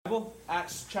Bible,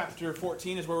 Acts chapter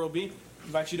 14 is where we'll be. I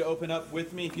invite you to open up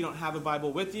with me. If you don't have a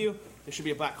Bible with you, there should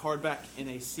be a black hardback in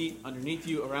a seat underneath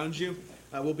you, around you.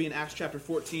 We'll be in Acts chapter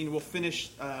 14. We'll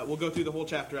go through the whole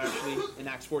chapter actually in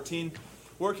Acts 14.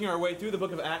 Working our way through the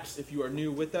book of Acts if you are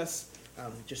new with us,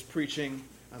 just preaching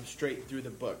straight through the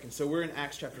book. And so we're in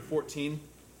Acts chapter 14.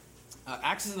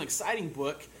 Acts is an exciting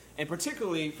book, and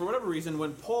particularly, for whatever reason,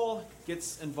 when Paul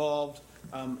gets involved,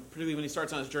 particularly when he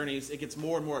starts on his journeys, it gets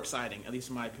more and more exciting, at least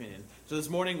in my opinion. So this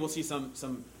morning we'll see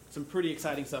some pretty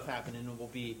exciting stuff happen, and it will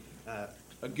be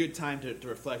a good time to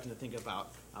reflect and to think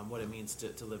about what it means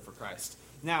to live for Christ.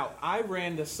 Now, I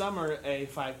ran this summer a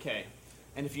 5K,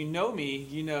 and if you know me,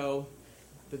 you know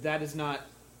that is not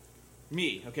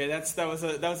me. Okay,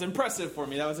 that was impressive for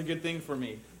me. That was a good thing for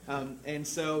me, and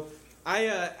so I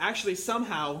actually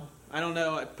somehow, I don't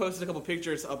know, I posted a couple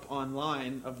pictures up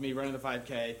online of me running the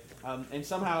 5K, and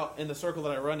somehow in the circle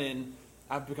that I run in,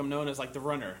 I've become known as like the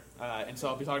runner. And so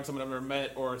I'll be talking to someone I've never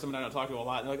met or someone I don't talk to a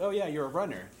lot, and they're like, "Oh yeah, you're a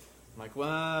runner." I'm like,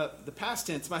 well, the past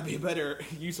tense might be a better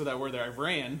use of that word there. I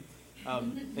ran.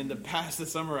 In the past,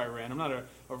 this summer I ran. I'm not a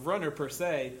runner per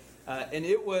se. And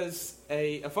it was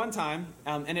a fun time,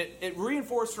 and it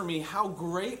reinforced for me how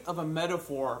great of a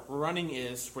metaphor running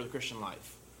is for the Christian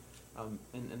life.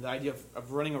 And the idea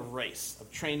of running a race,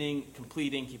 of training,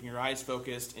 completing, keeping your eyes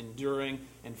focused, enduring,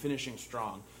 and finishing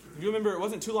strong. If you remember, it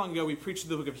wasn't too long ago we preached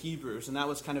the book of Hebrews, and that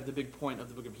was kind of the big point of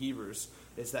the book of Hebrews,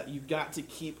 is that you've got to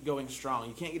keep going strong.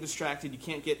 You can't get distracted. You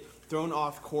can't get thrown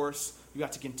off course. You've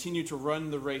got to continue to run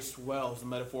the race well, is the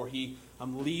metaphor he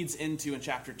leads into in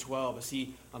chapter 12 as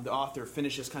he, the author,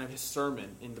 finishes kind of his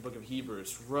sermon in the book of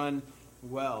Hebrews. Run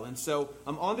well. And so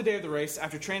on the day of the race,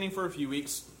 after training for a few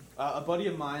weeks, a buddy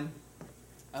of mine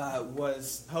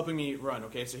was helping me run,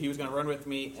 okay? So he was going to run with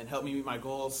me and help me meet my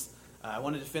goals. I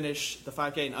wanted to finish the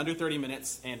 5K in under 30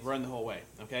 minutes and run the whole way,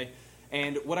 okay?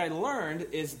 And what I learned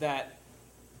is that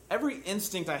every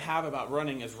instinct I have about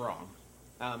running is wrong.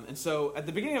 And so at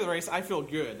the beginning of the race, I feel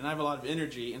good, and I have a lot of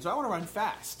energy, and so I want to run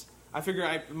fast. I figure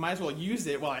I might as well use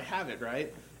it while I have it,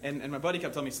 right? And my buddy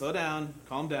kept telling me, slow down,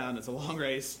 calm down, it's a long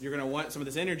race, you're going to want some of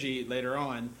this energy later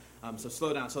on, so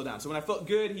slow down, slow down. So when I felt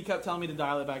good, he kept telling me to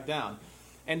dial it back down.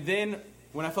 And then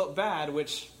when I felt bad,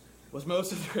 which was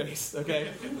most of the race, okay,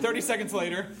 30 seconds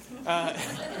later,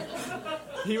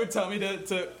 he would tell me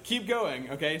to keep going,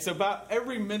 okay? So about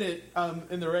every minute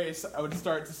in the race, I would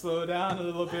start to slow down a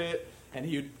little bit, and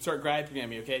he would start griping at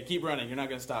me, okay, keep running, you're not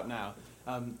going to stop now.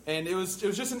 And it was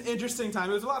just an interesting time.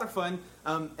 It was a lot of fun.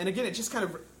 And again, it just kind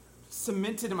of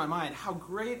cemented in my mind how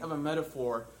great of a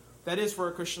metaphor that is for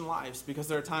our Christian lives, because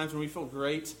there are times when we feel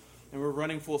great and we're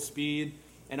running full speed,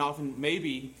 and often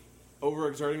maybe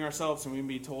overexerting ourselves, and we can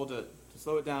be told to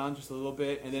slow it down just a little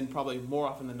bit, and then probably more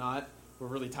often than not, we're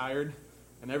really tired,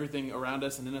 and everything around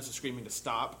us and in us is screaming to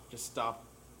stop, just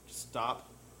stop,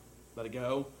 let it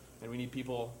go, and we need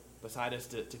people beside us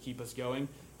to keep us going.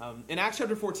 In Acts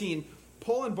chapter 14,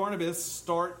 Paul and Barnabas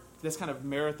start this kind of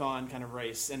marathon kind of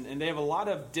race, and they have a lot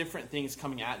of different things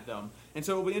coming at them. And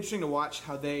so it'll be interesting to watch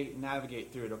how they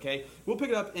navigate through it, okay? We'll pick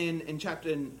it up in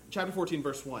chapter 14,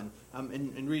 verse 1,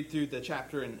 and read through the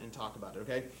chapter and talk about it,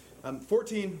 okay?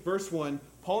 14, verse 1,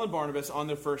 Paul and Barnabas on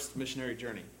their first missionary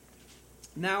journey.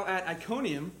 Now at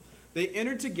Iconium, they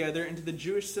entered together into the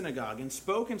Jewish synagogue and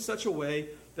spoke in such a way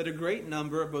that a great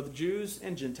number of both Jews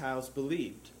and Gentiles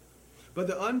believed. But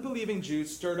the unbelieving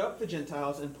Jews stirred up the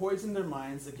Gentiles and poisoned their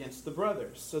minds against the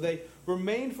brothers. So they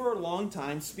remained for a long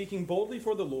time, speaking boldly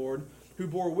for the Lord, who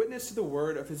bore witness to the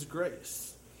word of his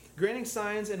grace, granting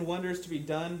signs and wonders to be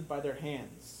done by their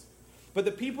hands. But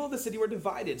the people of the city were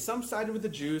divided. Some sided with the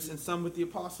Jews and some with the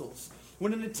apostles.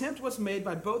 When an attempt was made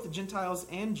by both the Gentiles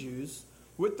and Jews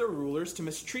with their rulers to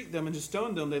mistreat them and to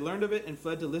stone them, they learned of it and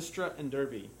fled to Lystra and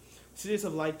Derbe, cities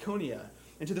of Lycaonia,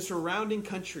 and to the surrounding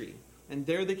country. And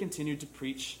there they continued to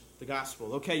preach the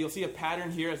gospel. Okay, you'll see a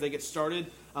pattern here as they get started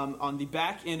on the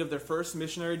back end of their first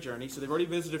missionary journey. So they've already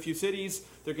visited a few cities.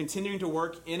 They're continuing to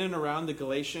work in and around the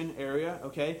Galatian area,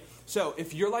 okay? So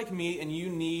if you're like me and you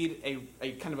need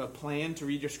a kind of a plan to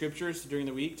read your scriptures during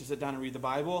the week, to sit down and read the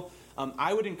Bible,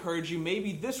 I would encourage you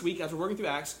maybe this week, as we're working through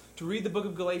Acts, to read the book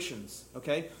of Galatians,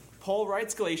 okay? Paul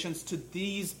writes Galatians to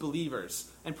these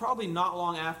believers, and probably not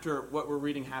long after what we're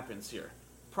reading happens here.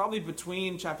 Probably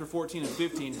between chapter 14 and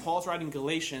 15, Paul's writing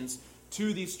Galatians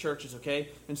to these churches, okay?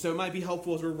 And so it might be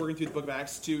helpful as we're working through the book of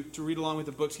Acts to read along with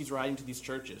the books he's writing to these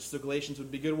churches. So Galatians would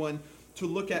be a good one to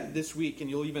look at this week, and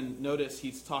you'll even notice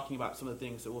he's talking about some of the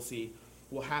things that we'll see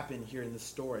will happen here in this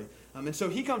story. And so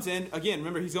he comes in, again,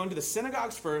 remember, he's going to the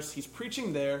synagogues first, he's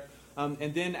preaching there,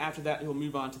 and then after that he'll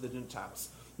move on to the Gentiles.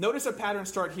 Notice a pattern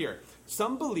start here.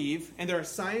 Some believe, and there are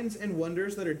signs and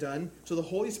wonders that are done, so the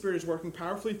Holy Spirit is working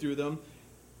powerfully through them.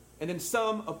 And then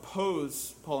some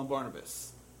oppose Paul and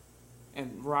Barnabas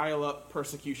and rile up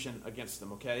persecution against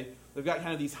them, okay? They've got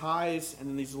kind of these highs and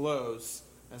then these lows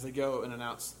as they go and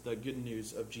announce the good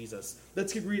news of Jesus.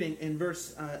 Let's keep reading in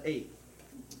verse 8.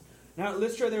 Now at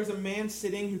Lystra there was a man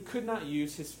sitting who could not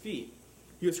use his feet.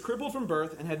 He was crippled from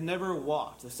birth and had never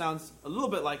walked. This sounds a little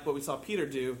bit like what we saw Peter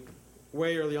do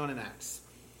way early on in Acts.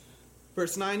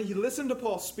 Verse 9, he listened to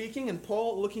Paul speaking, and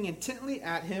Paul looking intently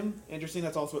at him. Interesting,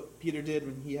 that's also what Peter did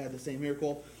when he had the same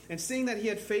miracle. And seeing that he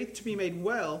had faith to be made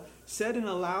well, said in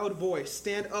a loud voice,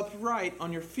 "Stand upright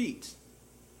on your feet."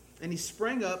 And he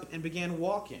sprang up and began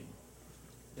walking.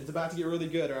 It's about to get really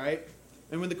good, all right?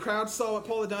 And when the crowd saw what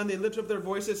Paul had done, they lifted up their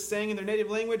voices, saying in their native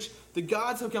language, "The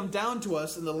gods have come down to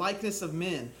us in the likeness of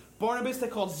men." Barnabas they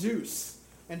called Zeus,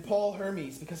 and Paul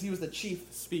Hermes, because he was the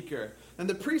chief speaker. And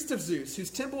the priest of Zeus, whose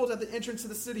temple was at the entrance of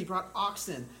the city, brought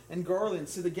oxen and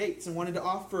garlands to the gates and wanted to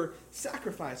offer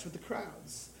sacrifice with the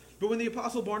crowds. But when the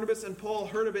apostle Barnabas and Paul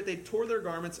heard of it, they tore their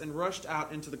garments and rushed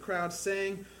out into the crowd,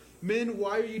 saying, "Men,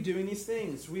 why are you doing these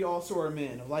things? We also are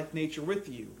men of like nature with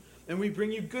you. And we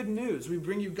bring you good news. We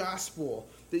bring you gospel,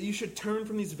 that you should turn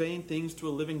from these vain things to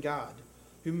a living God,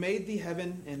 who made the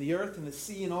heaven and the earth and the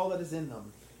sea and all that is in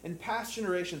them. In past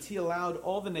generations he allowed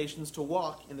all the nations to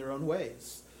walk in their own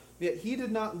ways. Yet he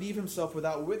did not leave himself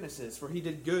without witnesses, for he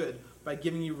did good by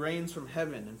giving you rains from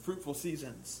heaven and fruitful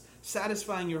seasons,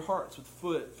 satisfying your hearts with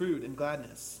food and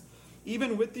gladness."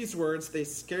 Even with these words, they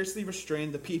scarcely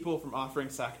restrained the people from offering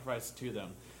sacrifice to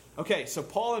them. Okay, so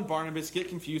Paul and Barnabas get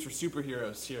confused for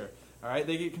superheroes here. All right,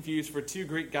 they get confused for two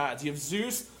Greek gods. You have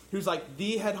Zeus, who's like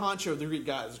the head honcho of the Greek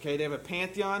gods. Okay, they have a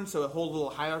pantheon, so a whole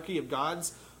little hierarchy of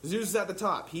gods. Zeus is at the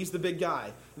top. He's the big guy.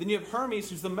 And then you have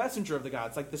Hermes, who's the messenger of the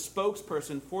gods, like the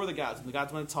spokesperson for the gods. When the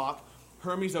gods want to talk,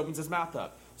 Hermes opens his mouth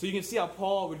up. So you can see how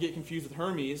Paul would get confused with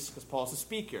Hermes, because Paul's the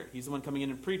speaker. He's the one coming in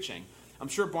and preaching. I'm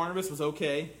sure Barnabas was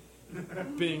okay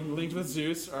being linked with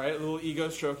Zeus. All right, a little ego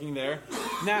stroking there.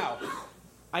 Now,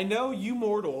 I know you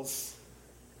mortals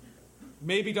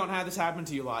maybe don't have this happen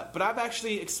to you a lot, but I've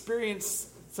actually experienced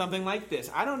something like this.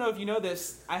 I don't know if you know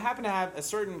this. I happen to have a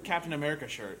certain Captain America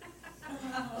shirt.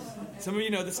 Some of you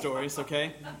know the stories,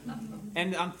 okay?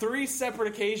 And on 3 separate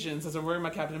occasions, as I'm wearing my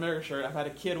Captain America shirt, I've had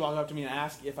a kid walk up to me and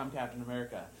ask if I'm Captain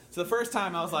America. So the first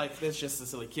time, I was like, this is just a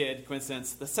silly kid,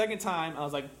 coincidence. The second time, I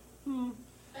was like,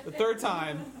 The third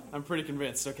time, I'm pretty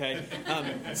convinced, okay?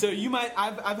 So you might,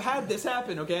 I've had this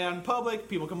happen, okay? Out in public,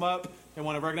 people come up and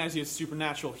want to recognize you as a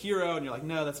supernatural hero, and you're like,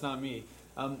 no, that's not me.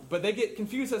 But they get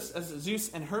confused as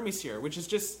Zeus and Hermes here, which is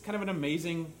just kind of an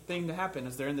amazing thing to happen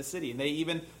as they're in the city.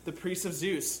 And the priest of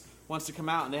Zeus wants to come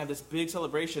out, and they have this big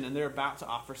celebration, and they're about to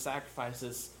offer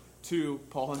sacrifices to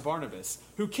Paul and Barnabas,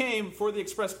 who came for the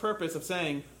express purpose of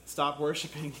saying, stop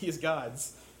worshiping these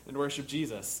gods and worship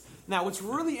Jesus. Now, what's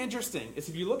really interesting is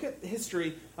if you look at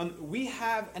history, we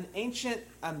have an ancient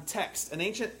text, an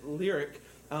ancient lyric.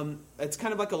 It's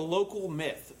kind of like a local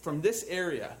myth from this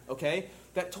area, okay,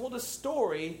 that told a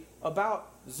story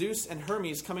about Zeus and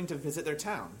Hermes coming to visit their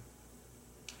town.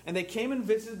 And they came and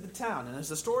visited the town. And as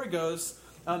the story goes,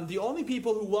 the only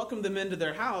people who welcomed them into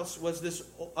their house was this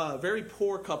very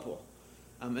poor couple.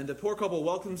 And the poor couple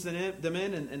welcomes them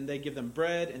in, and they give them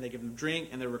bread, and they give them drink,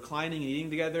 and they're reclining and eating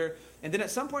together. And then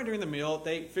at some point during the meal,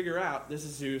 they figure out this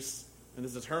is Zeus and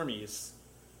this is Hermes.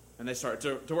 And they start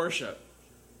to worship.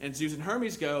 And Zeus and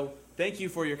Hermes go, thank you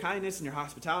for your kindness and your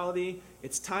hospitality.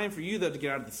 It's time for you, though, to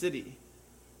get out of the city.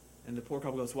 And the poor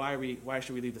couple goes, why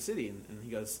should we leave the city? And he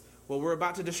goes, well, we're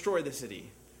about to destroy the city.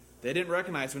 They didn't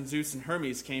recognize when Zeus and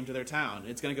Hermes came to their town.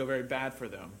 It's going to go very bad for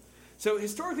them. So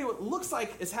historically, what looks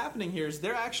like is happening here is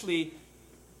they're actually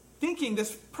thinking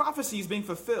this prophecy is being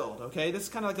fulfilled, okay? This is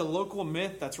kind of like a local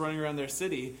myth that's running around their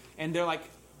city. And they're like,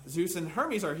 Zeus and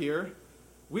Hermes are here.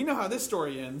 We know how this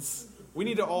story ends. We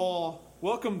need to all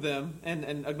welcome them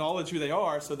and acknowledge who they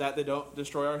are so that they don't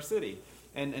destroy our city.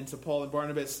 And so Paul and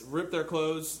Barnabas rip their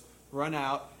clothes, run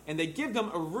out, and they give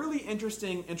them a really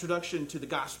interesting introduction to the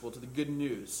gospel, to the good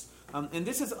news. And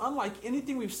this is unlike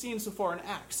anything we've seen so far in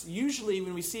Acts. Usually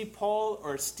when we see Paul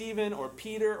or Stephen or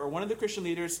Peter or one of the Christian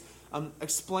leaders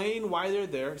explain why they're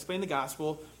there, explain the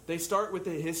gospel, they start with the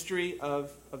history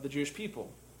of the Jewish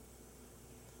people.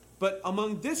 But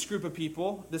among this group of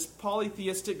people, this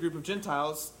polytheistic group of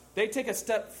Gentiles, they take a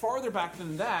step farther back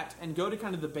than that and go to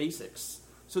kind of the basics.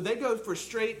 So they go for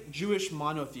straight Jewish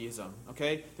monotheism,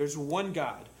 okay? There's one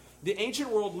God. The ancient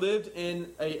world lived in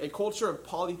a culture of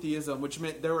polytheism, which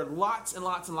meant there were lots and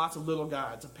lots and lots of little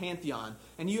gods, a pantheon,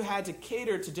 and you had to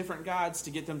cater to different gods to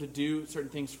get them to do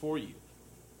certain things for you.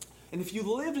 And if you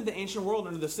lived in the ancient world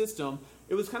under the system,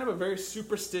 it was kind of a very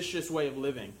superstitious way of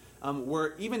living,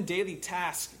 where even daily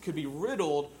tasks could be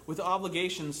riddled with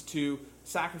obligations to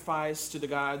sacrifice to the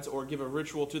gods or give a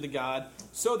ritual to the god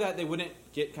so that they wouldn't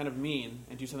get kind of mean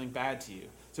and do something bad to you.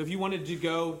 So if you wanted to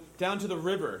go down to the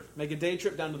river, make a day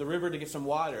trip down to the river to get some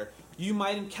water, you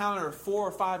might encounter 4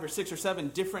 or 5 or 6 or 7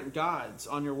 different gods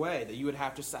on your way that you would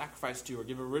have to sacrifice to or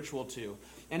give a ritual to.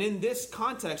 And in this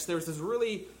context, there's this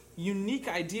really unique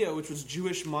idea, which was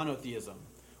Jewish monotheism,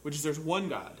 which is there's one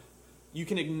God. You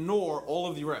can ignore all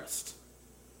of the rest.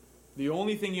 The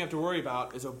only thing you have to worry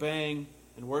about is obeying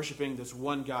and worshiping this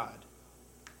one God.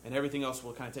 And everything else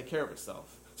will kind of take care of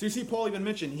itself. So you see Paul even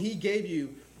mentioned, he gave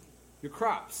you your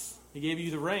crops. He gave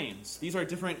you the rains. These are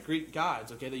different Greek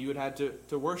gods, okay, that you would have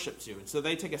to worship to. And so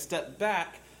they take a step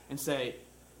back and say,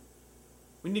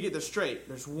 we need to get this straight.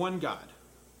 There's one God.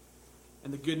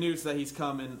 And the good news is that he's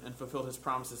come and fulfilled his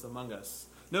promises among us.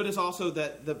 Notice also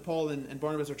that Paul and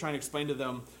Barnabas are trying to explain to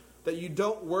them that you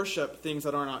don't worship things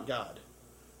that are not God.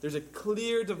 There's a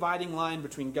clear dividing line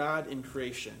between God and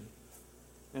creation.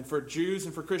 And for Jews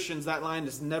and for Christians, that line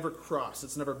is never crossed.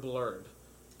 It's never blurred.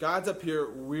 God's up here,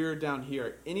 we're down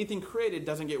here. Anything created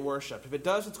doesn't get worshipped. If it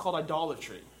does, it's called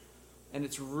idolatry. And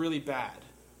it's really bad.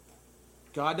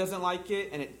 God doesn't like it,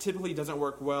 and it typically doesn't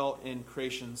work well in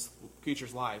creatures'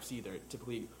 lives either. It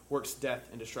typically works death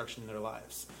and destruction in their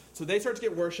lives. So they start to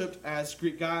get worshipped as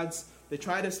Greek gods. They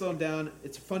try to slow them down.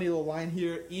 It's a funny little line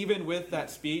here. Even with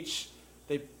that speech,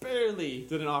 they barely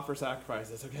didn't offer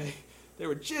sacrifices, okay? They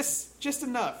were just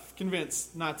enough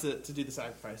convinced not to do the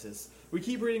sacrifices. We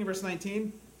keep reading verse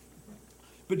 19.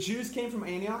 But Jews came from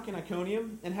Antioch and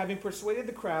Iconium, and having persuaded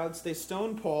the crowds, they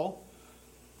stoned Paul.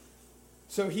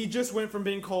 So he just went from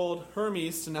being called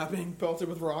Hermes to now being pelted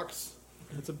with rocks.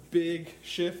 It's a big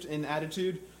shift in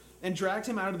attitude. And dragged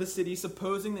him out of the city,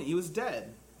 supposing that he was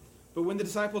dead. But when the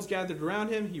disciples gathered around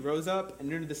him, he rose up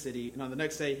and entered the city. And on the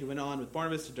next day, he went on with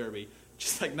Barnabas to Derbe.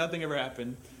 Just like nothing ever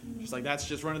happened. Just like that's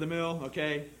just run of the mill,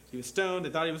 okay? He was stoned, they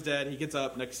thought he was dead, he gets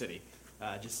up, next city.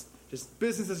 Just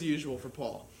business as usual for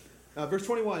Paul. Verse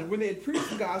 21, when they had preached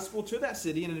the gospel to that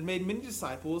city and had made many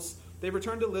disciples, they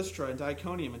returned to Lystra and to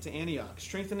Iconium and to Antioch,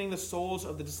 strengthening the souls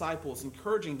of the disciples,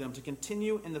 encouraging them to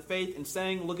continue in the faith, and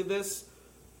saying, look at this,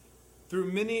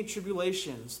 through many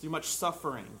tribulations, through much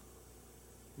suffering,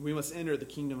 we must enter the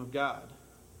kingdom of God.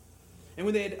 And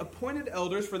when they had appointed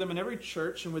elders for them in every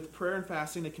church, and with prayer and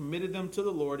fasting, they committed them to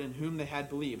the Lord in whom they had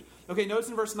believed. Okay, notice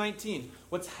in verse 19,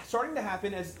 what's starting to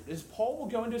happen is Paul will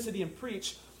go into a city and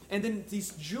preach, and then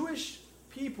these Jewish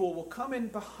people will come in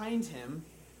behind him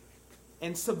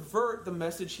and subvert the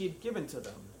message he had given to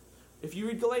them. If you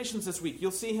read Galatians this week,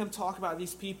 you'll see him talk about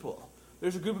these people.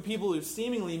 There's a group of people who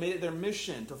seemingly made it their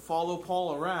mission to follow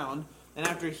Paul around, and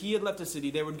after he had left the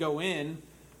city, they would go in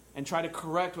and try to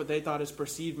correct what they thought as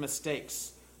perceived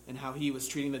mistakes in how he was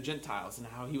treating the Gentiles and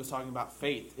how he was talking about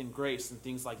faith and grace and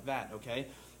things like that, okay?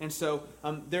 And so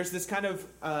there's this kind of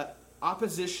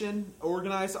opposition,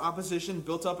 organized opposition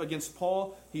built up against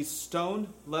Paul. He's stoned,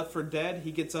 left for dead.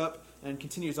 He gets up and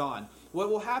continues on. What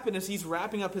will happen is he's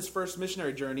wrapping up his first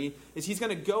missionary journey, is he's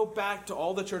going to go back to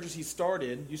all the churches he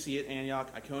started. You see it, Antioch,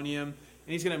 Iconium,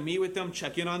 and he's going to meet with them,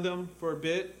 check in on them for a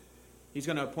bit. He's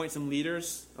going to appoint some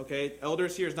leaders, okay?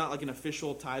 Elders here is not like an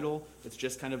official title. It's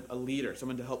just kind of a leader,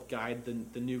 someone to help guide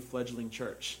the new fledgling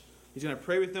church. He's going to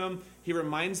pray with them. He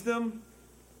reminds them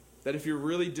that if you're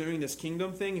really doing this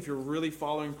kingdom thing, if you're really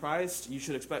following Christ, you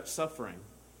should expect suffering.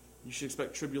 You should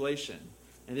expect tribulation.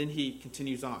 And then he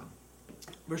continues on.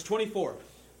 Verse 24,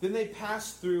 then they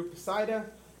passed through Pisidia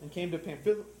and came to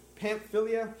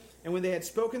Pamphylia, and when they had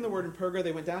spoken the word in Perga,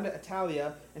 they went down to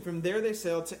Attalia, and from there they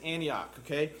sailed to Antioch,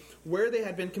 okay, where they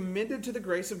had been commended to the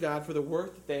grace of God for the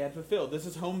work that they had fulfilled. This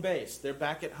is home base. They're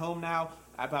back at home now,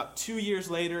 about 2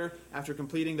 years later, after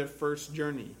completing their first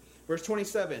journey. Verse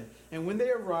 27, and when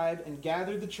they arrived and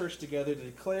gathered the church together, they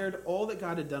declared all that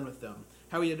God had done with them,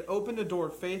 how he had opened a door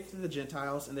of faith to the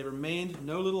Gentiles, and they remained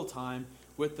no little time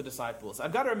with the disciples.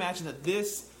 I've got to imagine that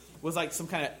this was like some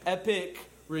kind of epic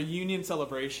reunion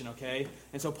celebration, okay?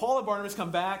 And so Paul and Barnabas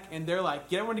come back, and they're like,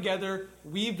 get everyone together.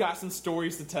 We've got some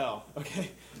stories to tell, okay?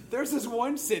 There's this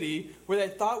one city where they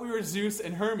thought we were Zeus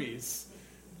and Hermes.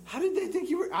 How did they think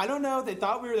you were? I don't know. They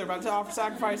thought we were there about to offer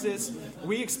sacrifices.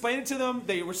 We explained it to them.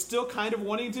 They were still kind of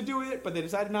wanting to do it, but they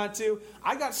decided not to.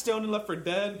 I got stoned and left for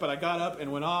dead, but I got up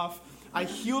and went off. I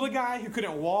healed a guy who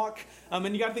couldn't walk. And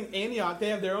you got to think Antioch, they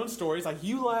have their own stories. Like,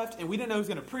 you left, and we didn't know who was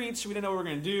going to preach. We didn't know what we were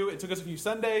going to do. It took us a few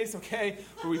Sundays, okay,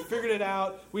 where we figured it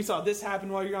out. We saw this happen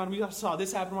while you're gone. We saw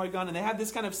this happen while you're gone. And they have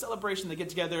this kind of celebration. They get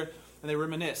together, and they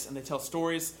reminisce, and they tell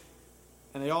stories,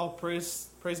 and they all praise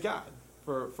God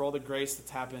for all the grace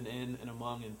that's happened in and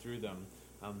among and through them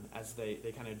as they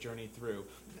kind of journey through.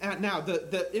 Now,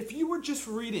 if you were just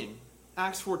reading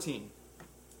Acts 14,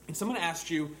 and someone asked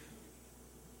you,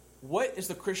 what is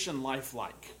the Christian life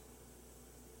like?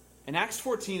 And Acts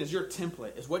 14 is your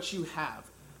template, is what you have.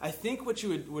 I think what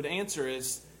you would answer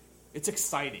is, it's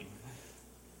exciting.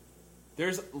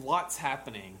 There's lots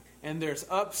happening. And there's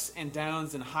ups and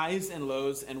downs and highs and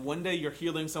lows. And one day you're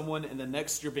healing someone, and the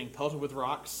next you're being pelted with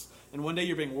rocks. And one day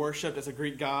you're being worshipped as a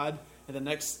Greek god, and the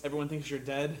next everyone thinks you're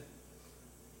dead.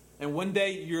 And one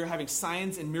day you're having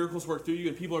signs and miracles work through you,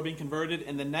 and people are being converted.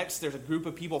 And the next there's a group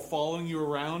of people following you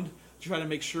around to try to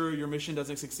make sure your mission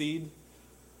doesn't succeed.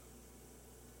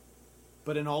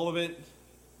 But in all of it,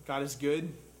 God is good,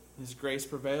 and His grace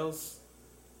prevails.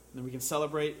 And then we can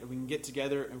celebrate, and we can get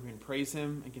together, and we can praise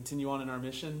Him, and continue on in our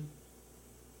mission.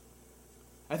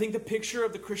 I think the picture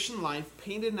of the Christian life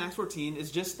painted in Acts 14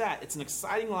 is just that. It's an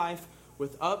exciting life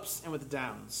with ups and with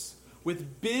downs,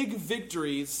 with big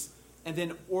victories, and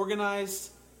then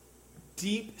organized,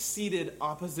 deep-seated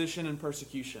opposition and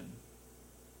persecution.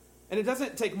 And it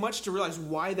doesn't take much to realize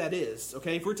why that is,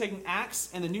 okay? If we're taking Acts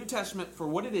and the New Testament for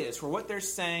what it is, for what they're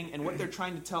saying and what they're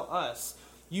trying to tell us,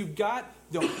 you've got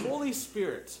the Holy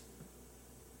Spirit,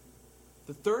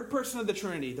 the third person of the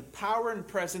Trinity, the power and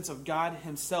presence of God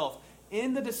Himself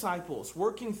in the disciples,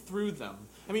 working through them.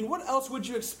 I mean, what else would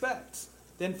you expect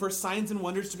than for signs and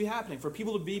wonders to be happening, for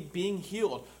people to be being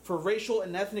healed, for racial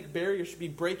and ethnic barriers to be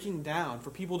breaking down,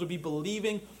 for people to be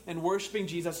believing and worshiping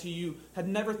Jesus who you had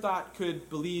never thought could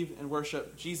believe and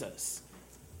worship Jesus?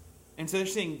 And so they're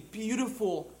seeing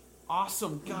beautiful,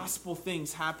 awesome gospel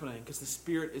things happening because the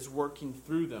Spirit is working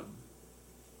through them.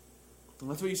 And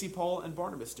that's what you see Paul and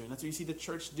Barnabas doing. That's what you see the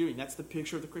church doing. That's the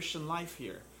picture of the Christian life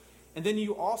here. And then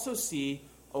you also see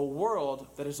a world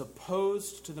that is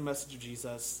opposed to the message of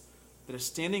Jesus, that is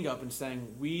standing up and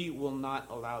saying, we will not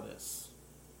allow this.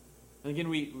 And again,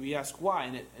 we ask why,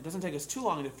 and it doesn't take us too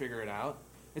long to figure it out.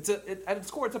 At its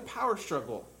core, it's a power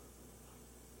struggle.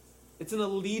 It's an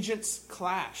allegiance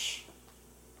clash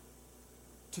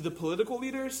to the political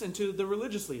leaders and to the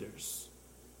religious leaders.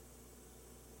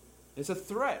 It's a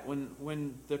threat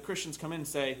when the Christians come in and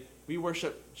say, we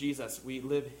worship Jesus, we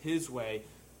live His way,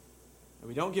 and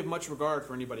we don't give much regard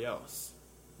for anybody else.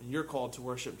 And you're called to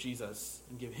worship Jesus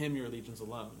and give Him your allegiance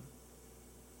alone.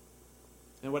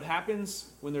 And what happens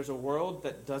when there's a world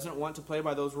that doesn't want to play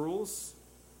by those rules?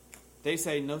 They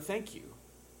say, no thank you.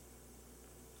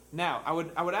 Now,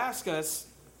 I would ask us,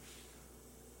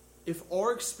 if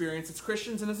our experience as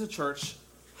Christians and as a church,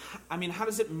 I mean, how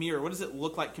does it mirror? What does it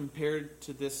look like compared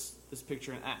to this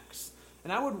picture in Acts?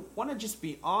 And I would want to just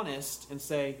be honest and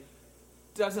say,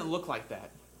 it doesn't look like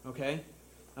that, okay?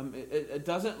 It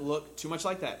doesn't look too much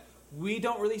like that. We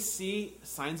don't really see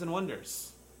signs and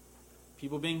wonders,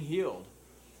 people being healed.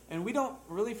 And we don't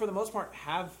really, for the most part,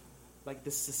 have like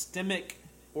this systemic,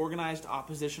 organized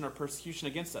opposition or persecution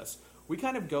against us. We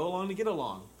kind of go along to get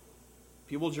along.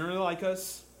 People generally like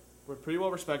us. We're pretty well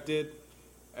respected.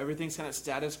 Everything's kind of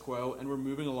status quo, and we're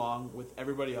moving along with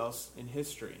everybody else in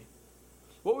history.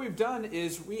 What we've done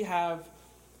is we have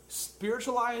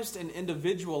spiritualized and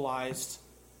individualized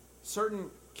certain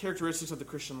characteristics of the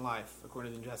Christian life,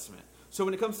 according to the New Testament. So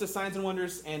when it comes to signs and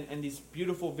wonders and these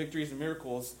beautiful victories and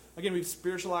miracles, again, we've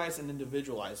spiritualized and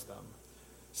individualized them.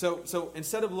 So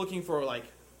instead of looking for like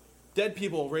dead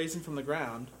people raising from the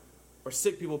ground, or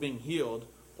sick people being healed,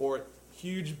 or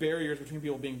huge barriers between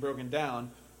people being broken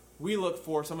down, we look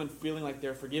for someone feeling like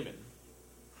they're forgiven.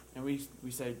 And we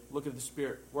say, look at the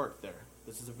Spirit work there.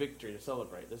 This is a victory to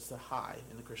celebrate. This is a high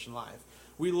in the Christian life.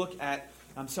 We look at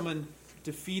someone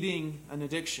defeating an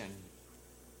addiction,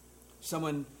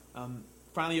 someone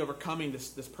finally overcoming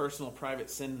this personal, private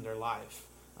sin in their life,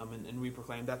 and we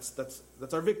proclaim that's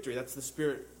our victory. That's the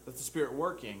Spirit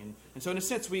working. And so in a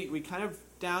sense, we kind of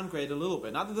downgrade a little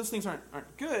bit. Not that those things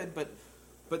aren't good,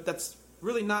 but that's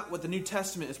really not what the New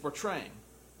Testament is portraying.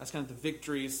 That's kind of the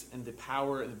victories and the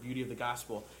power and the beauty of the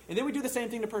gospel. And then we do the same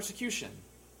thing to persecution.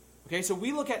 Okay, so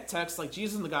we look at texts like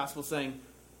Jesus in the gospel saying,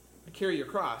 carry your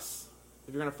cross.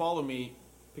 If you're going to follow me,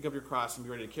 pick up your cross and be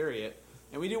ready to carry it.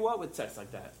 And we do what with texts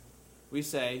like that? We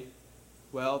say,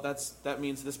 well, that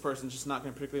means this person's just not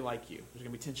going to particularly like you. There's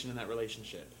going to be tension in that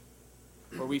relationship.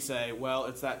 Or we say, well,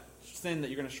 it's that sin that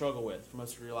you're going to struggle with for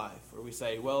most of your life. Or we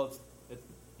say, well,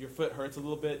 your foot hurts a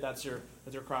little bit. That's your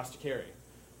cross to carry.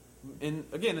 And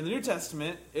again, in the New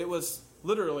Testament, it was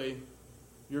literally,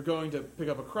 you're going to pick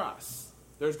up a cross.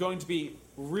 There's going to be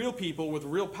real people with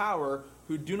real power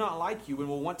who do not like you and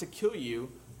will want to kill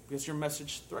you because your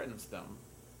message threatens them.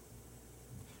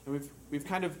 And we've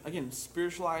kind of, again,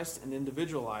 spiritualized and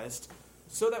individualized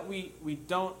so that we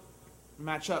don't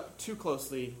match up too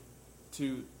closely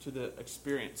to the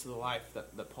experience, to the life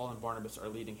that Paul and Barnabas are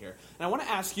leading here. And I want to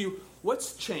ask you,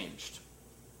 what's changed?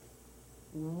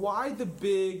 Why the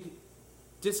big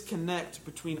disconnect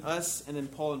between us and then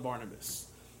Paul and Barnabas?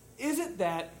 Is it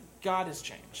that God has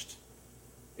changed?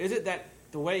 Is it that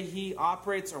the way he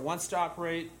operates or wants to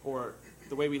operate, or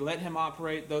the way we let him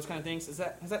operate, those kind of things, has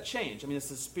that changed? I mean, has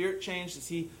the Spirit changed? Is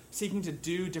he seeking to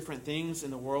do different things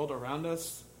in the world around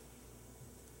us?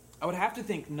 I would have to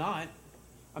think not.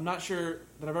 I'm not sure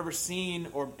that I've ever seen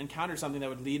or encountered something that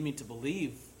would lead me to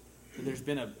believe that there's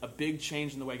been a big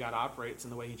change in the way God operates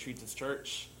and the way he treats his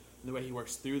church and the way he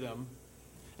works through them.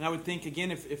 And I would think,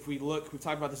 again, if we look, we've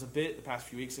talked about this a bit the past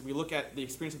few weeks, if we look at the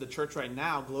experience of the church right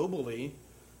now globally,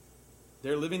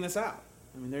 they're living this out.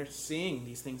 I mean, they're seeing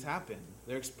these things happen.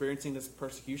 They're experiencing this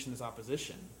persecution, this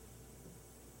opposition,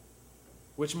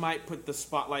 which might put the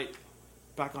spotlight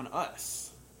back on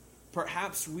us.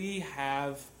 Perhaps we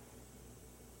have,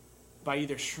 by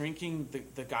either shrinking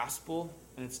the gospel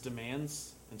and its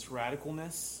demands, its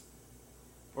radicalness,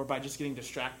 or by just getting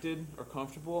distracted or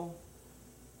comfortable,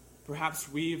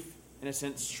 perhaps we've, in a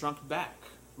sense, shrunk back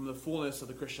from the fullness of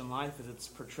the Christian life as it's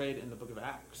portrayed in the book of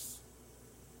Acts.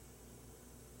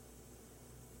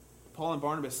 Paul and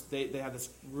Barnabas, they have this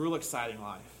real exciting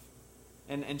life.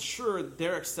 And sure,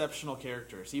 they're exceptional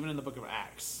characters. Even in the book of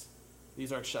Acts,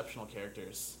 these are exceptional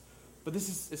characters. But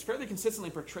this is fairly consistently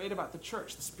portrayed about the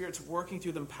church. The Spirit's working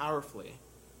through them powerfully.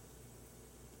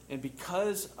 And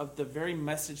because of the very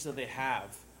message that they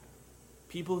have,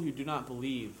 people who do not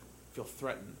believe feel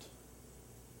threatened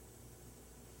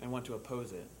and want to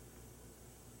oppose it.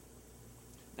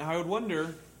 Now, I would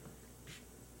wonder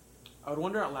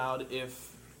out loud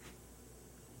if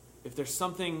there's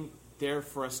something there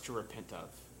for us to repent of,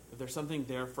 if there's something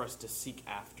there for us to seek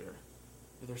after,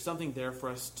 if there's something there for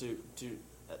us to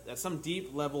at some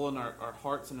deep level in our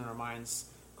hearts and in our minds,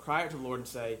 cry out to the Lord and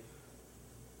say,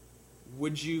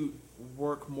 would you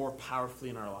work more powerfully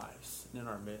in our lives and in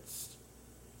our midst?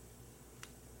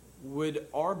 Would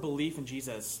our belief in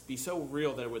Jesus be so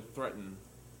real that it would threaten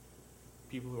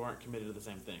people who aren't committed to the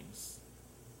same things?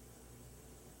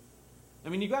 I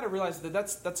mean, you've got to realize that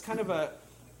that's kind of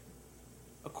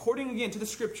according again to the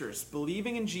Scriptures,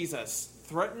 believing in Jesus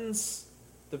threatens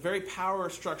the very power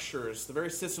structures, the very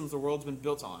systems the world's been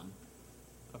built on,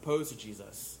 opposed to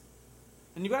Jesus.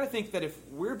 And you've got to think that if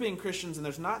we're being Christians and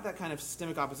there's not that kind of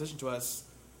systemic opposition to us,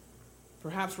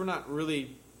 perhaps we're not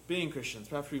really being Christians.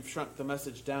 Perhaps we've shrunk the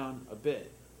message down a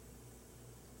bit.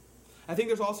 I think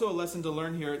there's also a lesson to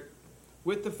learn here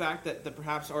with the fact that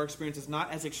perhaps our experience is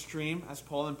not as extreme as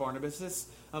Paul and Barnabas'.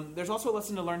 There's also a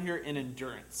lesson to learn here in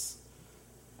endurance.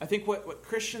 I think what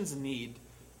Christians need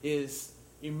is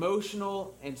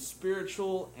emotional and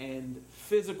spiritual and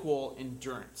physical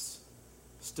endurance,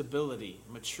 stability,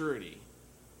 maturity,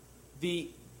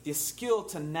 the skill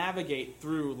to navigate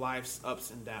through life's ups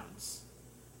and downs,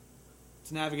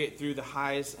 to navigate through the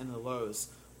highs and the lows,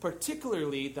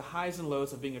 particularly the highs and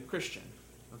lows of being a Christian.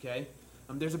 Okay,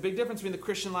 there's a big difference between the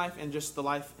Christian life and just the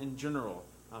life in general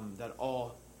that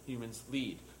all humans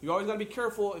lead. You always got to be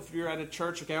careful if you're at a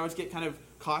church. Okay, I always get kind of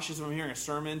cautious when I'm hearing a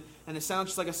sermon, and it sounds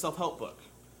just like a self-help book.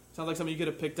 It sounds like something you could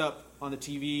have picked up on the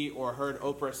TV or heard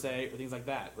Oprah say or things like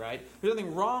that, right? There's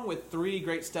nothing wrong with 3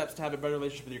 great steps to have a better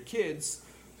relationship with your kids,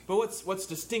 but what's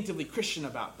distinctively Christian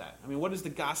about that? I mean, what is the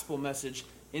gospel message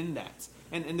in that?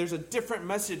 And there's a different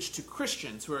message to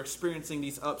Christians who are experiencing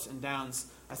these ups and downs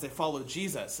as they follow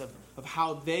Jesus of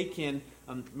how they can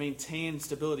maintain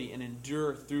stability and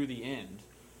endure through the end.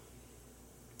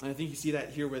 And I think you see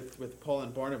that here with Paul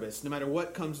and Barnabas. No matter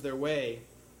what comes their way,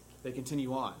 they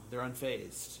continue on. They're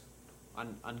unfazed.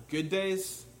 On good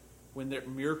days, when their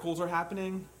miracles are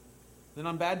happening, then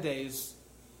on bad days,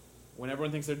 when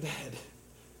everyone thinks they're dead,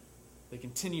 they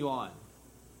continue on.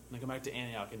 And they come back to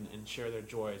Antioch and share their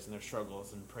joys and their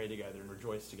struggles and pray together and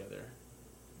rejoice together.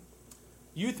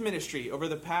 Youth ministry over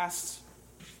the past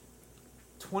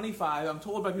 25, I'm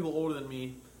told by people older than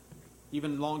me,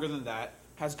 even longer than that,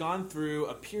 has gone through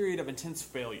a period of intense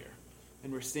failure.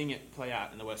 And we're seeing it play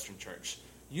out in the Western church.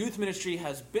 Youth ministry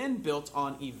has been built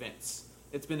on events.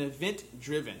 It's been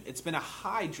event-driven. It's been a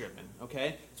high-driven,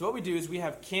 okay? So what we do is we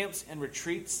have camps and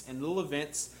retreats and little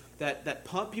events that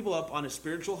pump people up on a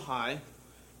spiritual high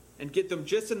and get them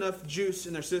just enough juice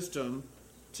in their system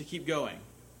to keep going.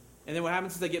 And then what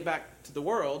happens is they get back to the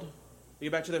world, they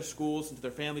get back to their schools, and to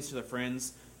their families, to their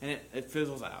friends, and it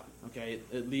fizzles out, okay?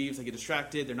 It leaves, they get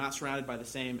distracted, they're not surrounded by the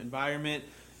same environment.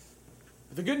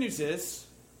 But the good news is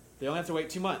they only have to wait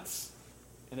 2 months.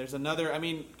 And there's another,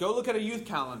 go look at a youth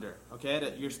calendar, okay,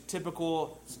 at your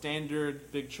typical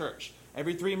standard big church.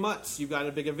 Every 3 months, you've got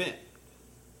a big event.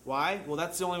 Why? Well,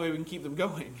 that's the only way we can keep them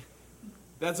going.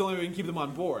 That's the only way we can keep them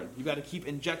on board. You've got to keep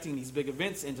injecting these big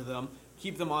events into them,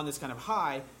 keep them on this kind of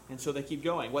high, and so they keep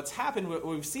going. What's happened, what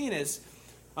we've seen is,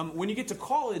 when you get to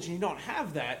college and you don't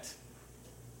have that,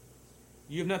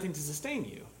 you have nothing to sustain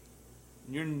you.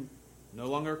 You're no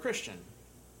longer a Christian.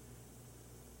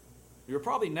 You were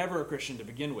probably never a Christian to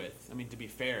begin with. I mean, to be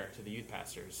fair to the youth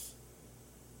pastors.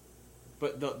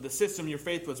 But the system your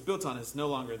faith was built on is no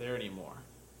longer there anymore.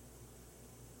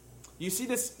 You see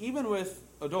this even with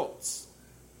adults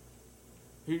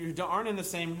who aren't in the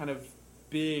same kind of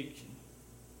big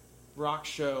rock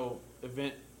show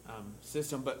event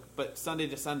system, but Sunday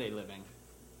to Sunday living.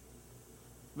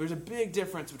 There's a big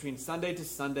difference between Sunday to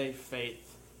Sunday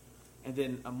faith and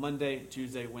then a Monday,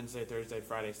 Tuesday, Wednesday, Thursday,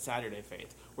 Friday, Saturday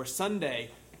faith, where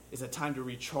Sunday is a time to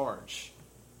recharge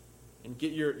and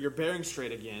get your bearings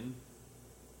straight again,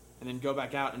 and then go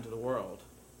back out into the world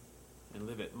and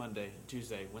live it Monday,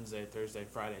 Tuesday, Wednesday, Thursday,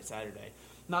 Friday, Saturday.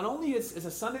 Not only is a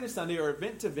Sunday to Sunday or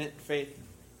event to event faith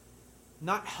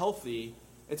not healthy,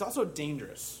 it's also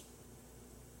dangerous.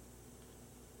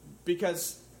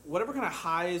 Because whatever kind of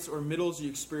highs or middles you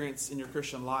experience in your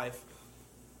Christian life,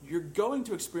 you're going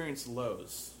to experience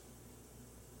lows.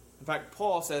 In fact,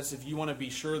 Paul says if you want to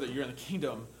be sure that you're in the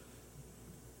kingdom,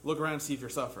 look around and see if you're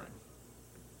suffering.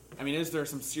 I mean, is there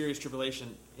some serious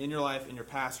tribulation in your life, in your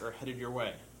past, or headed your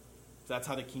way? That's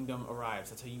how the kingdom arrives.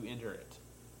 That's how you enter it.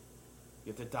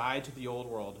 You have to die to the old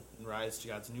world and rise to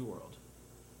God's new world.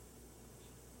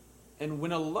 And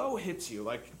when a low hits you,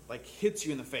 like hits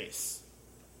you in the face,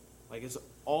 like it's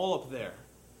all up there,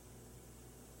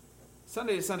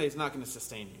 Sunday to Sunday is not going to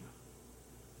sustain you.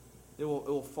 It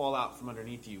will fall out from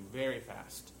underneath you very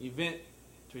fast. Event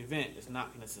to event is not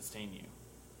going to sustain you.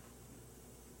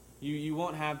 You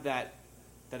won't have that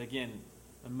again,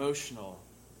 emotional,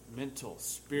 mental,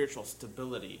 spiritual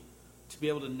stability to be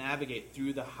able to navigate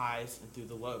through the highs and through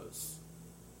the lows.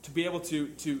 To be able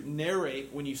to narrate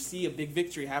when you see a big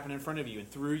victory happen in front of you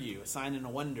and through you, a sign and a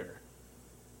wonder.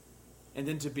 And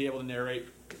then to be able to narrate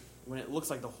when it looks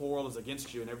like the whole world is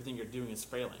against you and everything you're doing is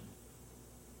failing.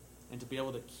 And to be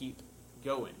able to keep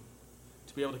going.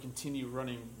 To be able to continue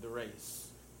running the race.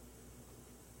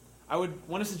 I would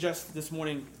want to suggest this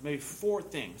morning maybe 4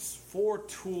 things, 4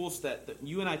 tools that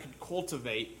you and I could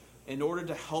cultivate in order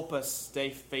to help us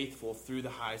stay faithful through the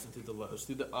highs and through the lows,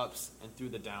 through the ups and through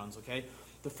the downs, okay?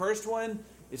 The first one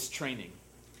is training.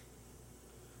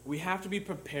 We have to be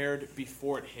prepared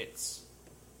before it hits.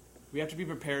 We have to be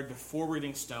prepared before we're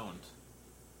getting stoned,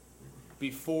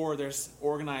 before there's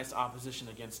organized opposition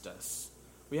against us.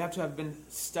 We have to have been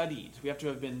studied. We have to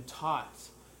have been taught.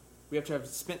 We have to have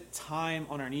spent time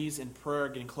on our knees in prayer,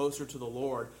 getting closer to the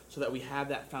Lord, so that we have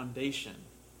that foundation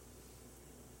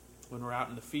when we're out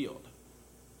in the field,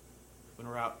 when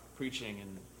we're out preaching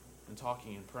and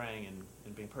talking and praying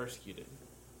and being persecuted.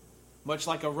 Much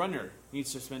like a runner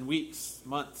needs to spend weeks,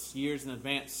 months, years in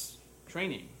advance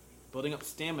training, building up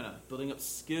stamina, building up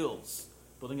skills,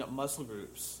 building up muscle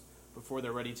groups before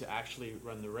they're ready to actually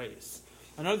run the race.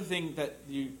 Another thing that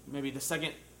maybe the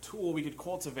second tool we could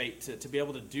cultivate to be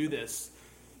able to do this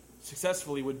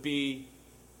successfully would be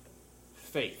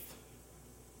faith.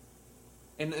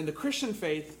 And the Christian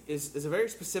faith is a very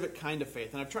specific kind of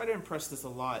faith, and I've tried to impress this a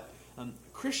lot.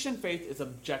 Christian faith is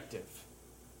objective,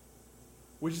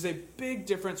 which is a big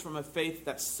difference from a faith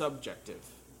that's subjective.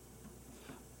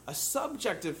 A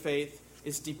subjective faith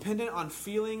is dependent on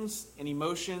feelings and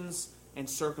emotions and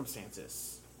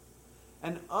circumstances.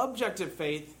 An objective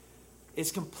faith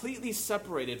is completely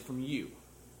separated from you,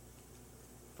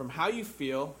 from how you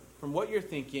feel, from what you're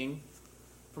thinking,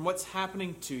 from what's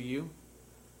happening to you.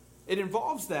 It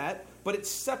involves that, but it's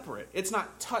separate. It's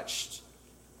not touched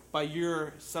by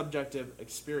your subjective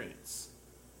experience.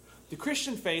 The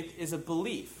Christian faith is a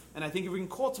belief, and I think if we can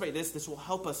cultivate this will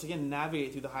help us, again,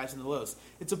 navigate through the highs and the lows.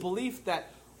 It's a belief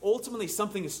that ultimately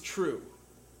something is true,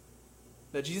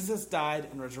 that Jesus has died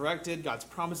and resurrected, God's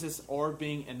promises are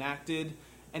being enacted,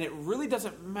 and it really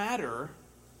doesn't matter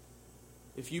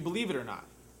if you believe it or not.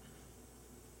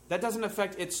 That doesn't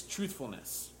affect its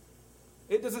truthfulness.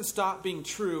 It doesn't stop being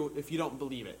true if you don't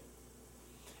believe it.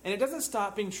 And it doesn't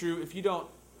stop being true if you don't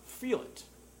feel it.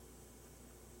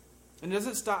 And it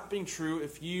doesn't stop being true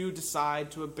if you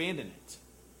decide to abandon it,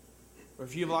 or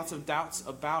if you have lots of doubts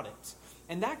about it.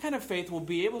 And that kind of faith will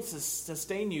be able to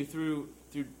sustain you through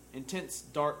intense,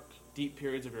 dark, deep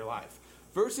periods of your life.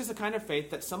 Versus the kind of faith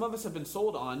that some of us have been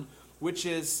sold on, which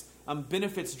is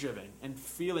benefits-driven and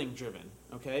feeling-driven,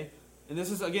 okay? And this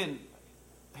is, again,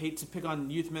 I hate to pick on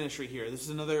youth ministry here. This is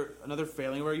another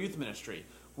failing of our youth ministry.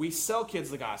 We sell kids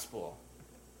the gospel.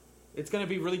 it's going to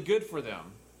be really good for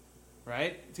them,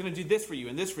 right? It's going to do this for you,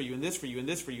 and this for you, and this for you, and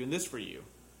this for you, and this for you.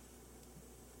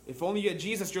 If only you had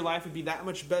Jesus, your life would be that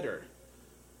much better.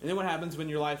 And then what happens when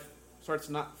your life starts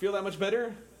to not feel that much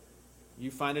better?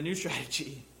 You find a new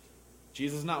strategy.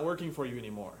 Jesus is not working for you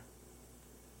anymore.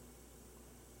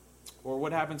 Or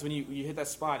what happens when you hit that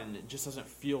spot and it just doesn't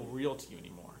feel real to you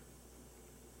anymore?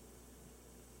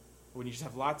 When you just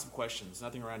have lots of questions,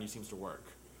 nothing around you seems to work.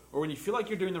 Or when you feel like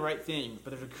you're doing the right thing,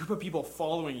 but there's a group of people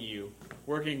following you,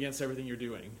 working against everything you're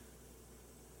doing.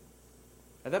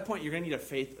 At that point, you're going to need a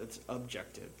faith that's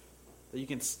objective, that you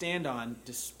can stand on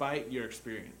despite your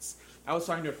experience. I was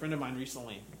talking to a friend of mine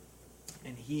recently,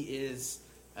 and he is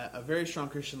a very strong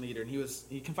Christian leader, and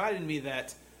he confided in me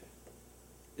that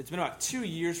it's been about 2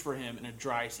 years for him in a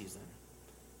dry season,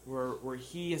 where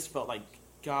he has felt like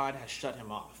God has shut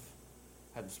him off.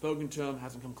 Hasn't spoken to him,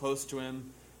 hasn't come close to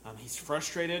him. He's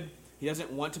frustrated. He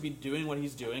doesn't want to be doing what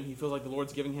he's doing. He feels like the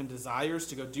Lord's giving him desires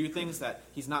to go do things that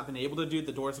he's not been able to do.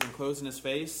 The doors have been closed in his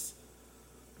face.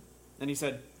 And he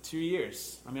said, 2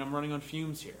 years. I'm running on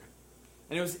fumes here.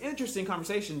 And it was an interesting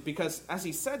conversation because as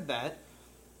he said that,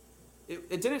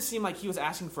 it didn't seem like he was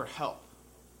asking for help.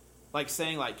 Like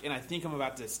saying, and I think I'm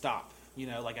about to stop. I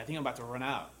think I'm about to run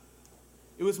out.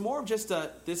 It was more of just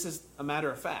this is a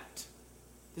matter of fact.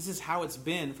 This is how it's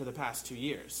been for the past 2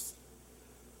 years.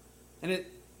 And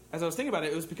as I was thinking about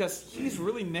it, it was because he's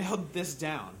really nailed this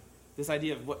down, this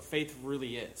idea of what faith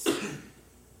really is.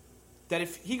 That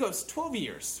if he goes 12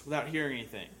 years without hearing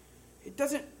anything, it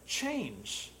doesn't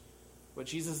change what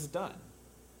Jesus has done.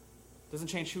 It doesn't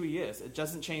change who he is. It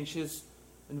doesn't change his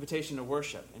invitation to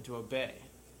worship and to obey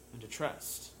and to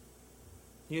trust.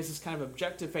 He has this kind of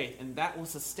objective faith, and that will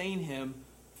sustain him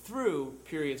through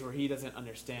periods where he doesn't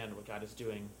understand what God is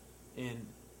doing in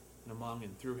and among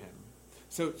and through him.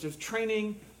 So just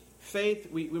training,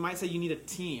 faith, we might say you need a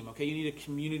team, okay? You need a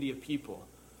community of people.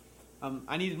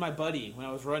 I needed my buddy when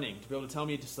I was running to be able to tell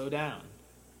me to slow down.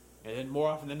 And then more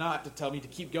often than not, to tell me to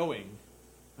keep going.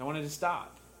 I wanted to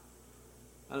stop.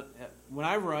 When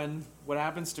I run, what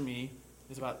happens to me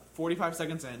is about 45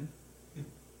 seconds in,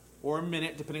 or a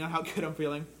minute, depending on how good I'm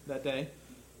feeling that day,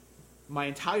 my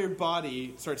entire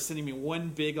body starts sending me one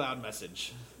big loud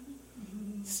message.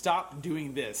 Stop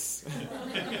doing this.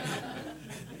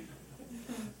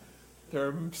 There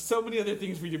are so many other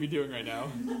things we could be doing right now.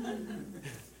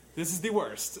 This is the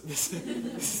worst. This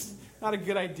is not a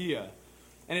good idea.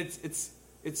 And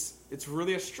it's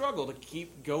really a struggle to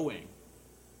keep going.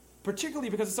 Particularly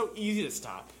because it's so easy to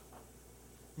stop.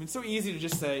 It's so easy to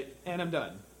just say, and I'm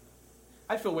done.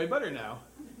 I feel way better now.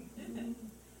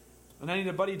 And I need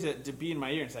a buddy to be in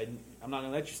my ear and say, I'm not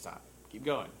going to let you stop. Keep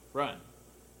going. Run.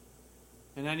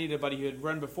 And I need a buddy who had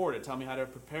run before to tell me how to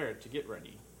prepare to get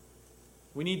ready.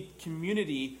 We need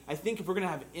community, I think, if we're going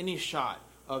to have any shot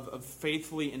of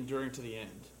faithfully enduring to the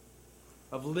end.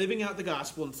 Of living out the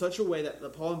gospel in such a way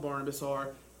that Paul and Barnabas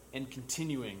are, and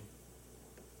continuing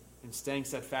and staying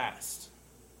steadfast.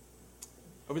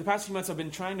 Over the past few months, I've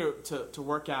been trying to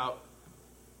work out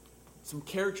some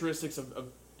characteristics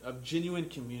of genuine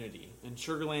community in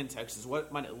Sugar Land, Texas.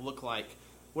 What might it look like?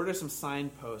 What are some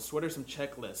signposts? What are some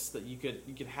checklists that you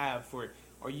could have for?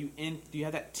 Do you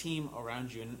have that team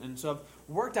around you? And so I've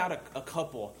worked out a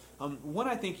couple. One,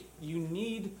 I think you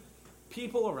need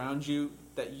people around you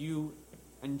that you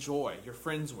enjoy, you're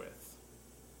friends with.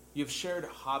 You have shared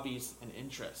hobbies and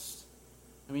interests.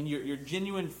 You're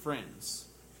genuine friends.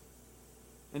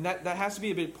 And that has to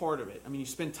be a big part of it. You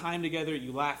spend time together,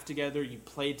 you laugh together, you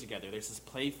play together. There's this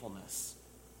playfulness.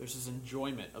 There's this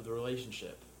enjoyment of the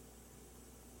relationship.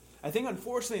 I think,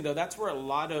 unfortunately, though, that's where a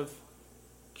lot of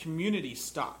community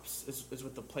stops, is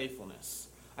with the playfulness.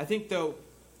 I think, though,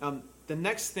 the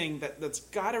next thing that's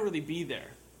got to really be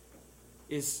there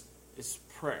is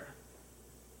prayer.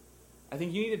 I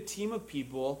think you need a team of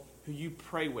people who you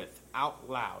pray with out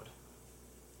loud,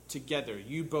 together,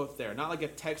 you both there. Not like a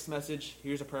text message,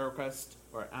 here's a prayer request,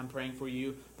 or I'm praying for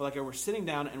you, but like we're sitting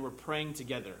down and we're praying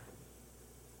together.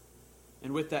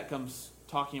 And with that comes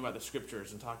talking about the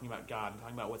scriptures and talking about God and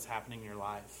talking about what's happening in your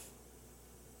life.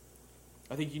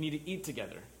 I think you need to eat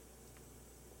together.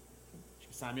 You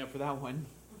can sign me up for that one.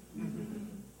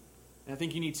 And I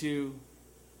think you need to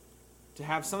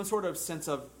have some sort of sense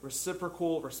of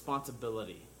reciprocal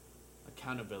responsibility,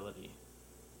 accountability.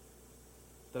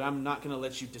 That I'm not going to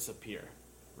let you disappear,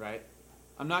 right?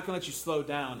 I'm not going to let you slow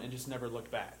down and just never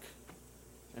look back.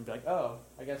 And be like, oh,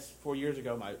 I guess 4 years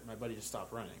ago my buddy just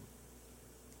stopped running.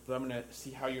 But I'm going to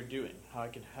see how you're doing, how I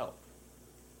can help,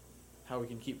 how we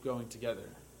can keep going together.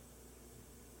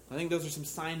 I think those are some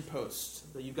signposts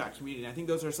that you've got community. I think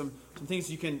those are some things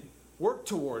you can work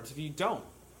towards if you don't.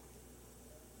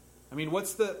 I mean, what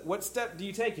step do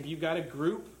you take if you've got a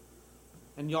group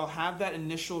and y'all have that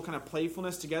initial kind of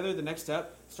playfulness together? The next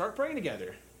step, start praying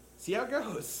together. See how it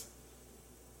goes.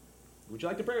 Would you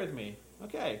like to pray with me?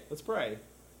 Okay, let's pray.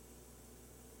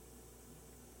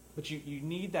 But you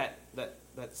need that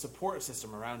support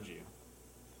system around you.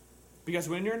 Because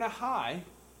when you're in a high,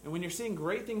 and when you're seeing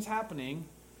great things happening,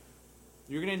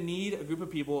 you're going to need a group of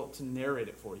people to narrate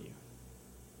it for you,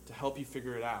 to help you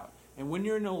figure it out. And when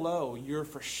you're in a low, you're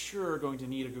for sure going to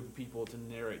need a group of people to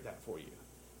narrate that for you,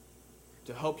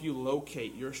 to help you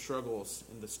locate your struggles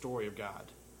in the story of God,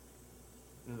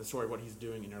 and in the story of what He's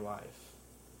doing in your life.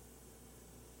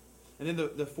 And then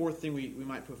the fourth thing we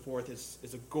might put forth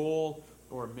is a goal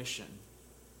or a mission,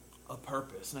 a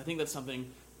purpose. And I think that's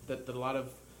something that a lot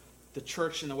of the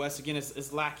church in the West, again,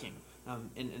 is lacking,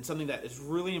 and something that is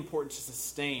really important to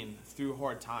sustain through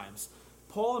hard times.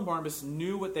 Paul and Barnabas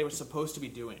knew what they were supposed to be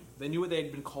doing. They knew what they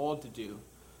had been called to do.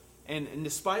 And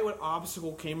despite what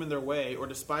obstacle came in their way, or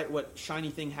despite what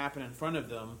shiny thing happened in front of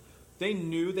them, they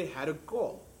knew they had a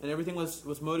goal. And everything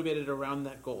was motivated around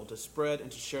that goal, to spread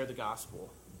and to share the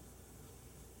gospel.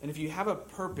 And if you have a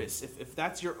purpose, if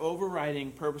that's your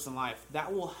overriding purpose in life,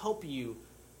 that will help you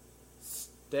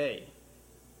stay.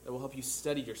 That will help you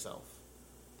steady yourself.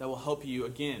 That will help you,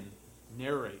 again,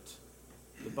 narrate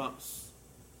the bumps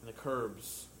and the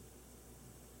curbs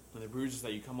and the bruises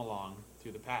that you come along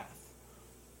through the path.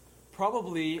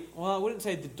 Probably, well, I wouldn't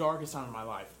say the darkest time of my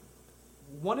life.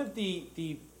 One of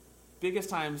the biggest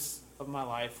times of my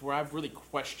life where I've really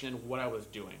questioned what I was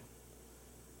doing.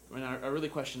 I mean, I really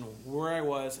questioned where I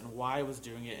was and why I was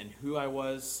doing it and who I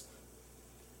was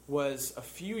a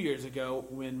few years ago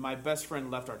when my best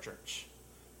friend left our church.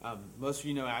 Most of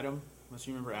you know Adam. Most of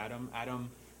you remember Adam.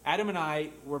 Adam and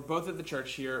I were both at the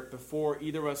church here before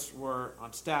either of us were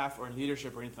on staff or in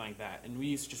leadership or anything like that. And we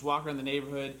used to just walk around the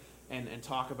neighborhood and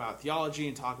talk about theology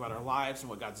and talk about our lives and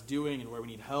what God's doing and where we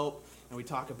need help. And we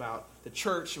talk about the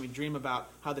church and we dream about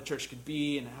how the church could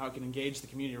be and how it can engage the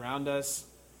community around us.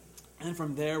 And then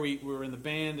from there, we were in the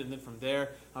band. And then from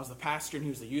there, I was the pastor and he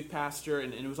was the youth pastor.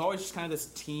 And it was always just kind of this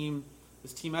team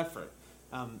effort.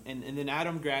 And then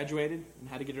Adam graduated and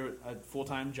had to get a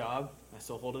full-time job. I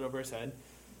still hold it over his head.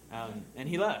 And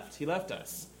he left. He left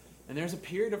us. And there's a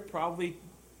period of probably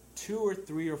 2 or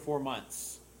 3 or 4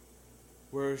 months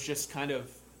where it was just kind of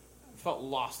felt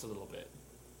lost a little bit.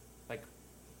 Like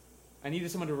I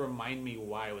needed someone to remind me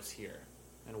why I was here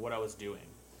and what I was doing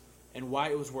and why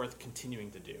it was worth continuing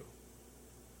to do.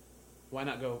 Why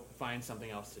not go find something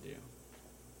else to do?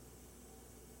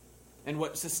 And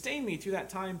what sustained me through that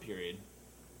time period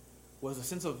was a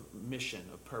sense of mission,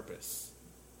 of purpose.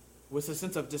 Was a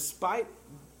sense of, despite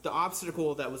the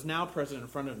obstacle that was now present in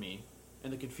front of me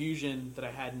and the confusion that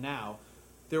I had now,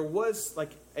 there was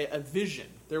like a vision.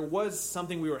 There was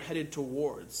something we were headed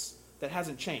towards that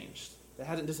hasn't changed, that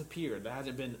hasn't disappeared, that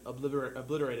hasn't been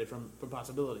obliterated from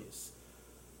possibilities.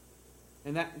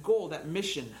 And that goal, that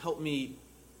mission, helped me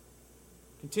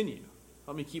continue,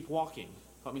 helped me keep walking,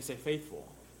 helped me stay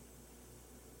faithful.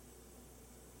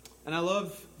 And I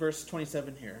love verse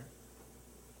 27 here.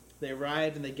 They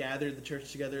arrived and they gathered the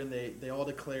church together and they all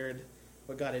declared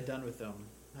what God had done with them,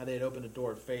 how they had opened a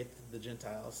door of faith to the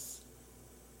Gentiles.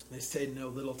 They stayed no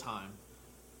little time.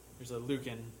 There's a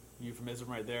Lucan euphemism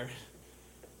right there.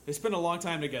 They spent a long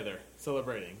time together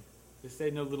celebrating. They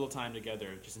stayed no little time together,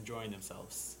 just enjoying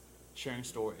themselves, sharing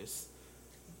stories.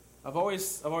 I've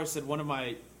always said one of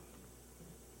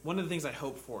the things I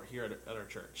hope for here at our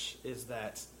church is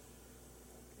that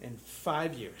in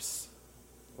 5 years,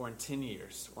 or in 10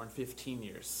 years, or in 15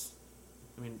 years,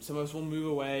 I mean, some of us will move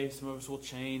away, some of us will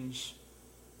change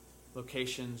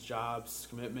locations, jobs,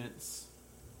 commitments,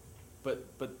 but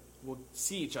we'll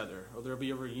see each other, or there'll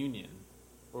be a reunion,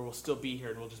 or we'll still be here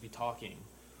and we'll just be talking.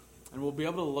 And we'll be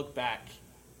able to look back,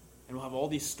 and we'll have all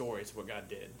these stories of what God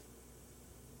did.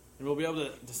 And we'll be able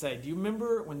to say, do you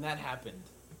remember when that happened?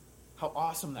 How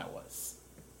awesome that was.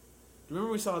 Do you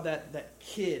remember we saw that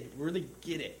kid really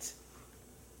get it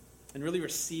and really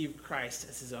receive Christ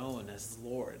as his own, as his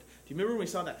Lord? Do you remember when we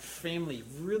saw that family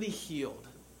really healed?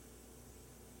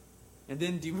 And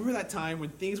then do you remember that time when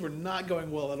things were not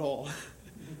going well at all? Do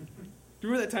you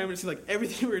remember that time when it seemed like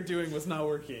everything we were doing was not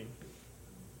working?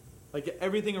 Like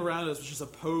everything around us was just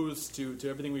opposed to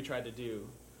everything we tried to do.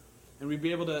 And we'd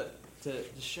be able to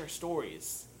share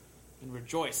stories and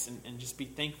rejoice and just be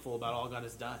thankful about all God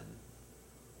has done.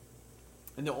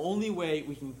 And the only way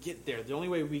we can get there, the only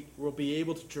way we will be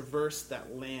able to traverse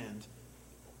that land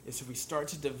is if we start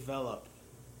to develop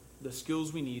the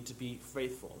skills we need to be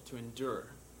faithful, to endure.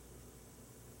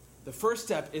 The first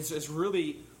step is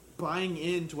really buying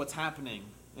into what's happening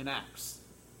in Acts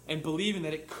and believing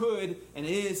that it could and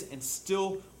is and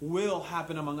still will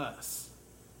happen among us.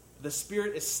 The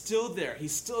Spirit is still there.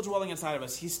 He's still dwelling inside of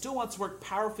us. He still wants to work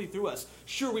powerfully through us.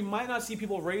 Sure, we might not see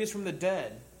people raised from the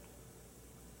dead,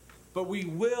 but we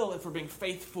will, if we're being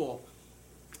faithful,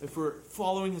 if we're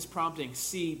following His prompting,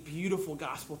 see beautiful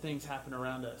gospel things happen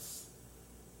around us.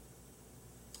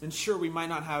 And sure, we might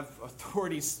not have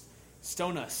authorities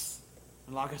stone us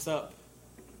and lock us up,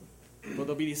 but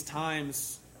there'll be these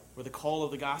times where the call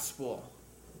of the gospel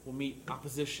will meet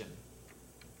opposition,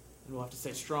 and we'll have to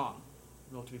stay strong.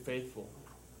 We'll have to be faithful.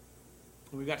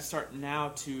 And we've got to start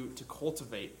now to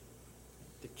cultivate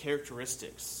the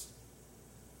characteristics,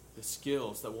 the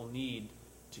skills that we'll need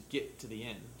to get to the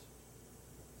end.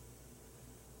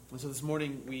 And so this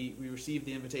morning we received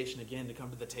the invitation again to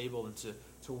come to the table and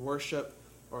to worship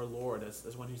our Lord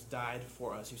as one who's died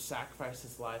for us, who sacrificed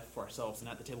His life for ourselves. And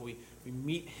at the table we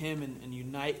meet Him and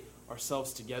unite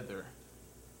ourselves together.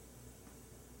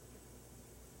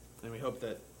 And we hope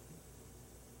that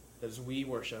as we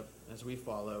worship, as we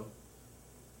follow,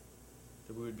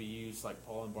 that we would be used like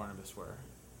Paul and Barnabas were.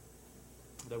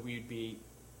 That we would be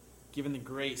given the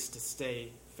grace to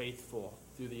stay faithful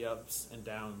through the ups and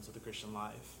downs of the Christian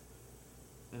life.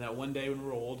 And that one day when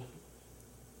we're old,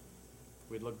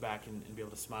 we'd look back and be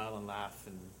able to smile and laugh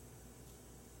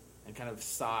and kind of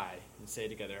sigh and say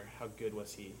together, how good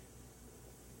was He?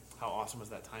 How awesome was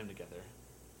that time together?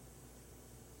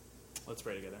 Let's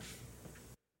pray together.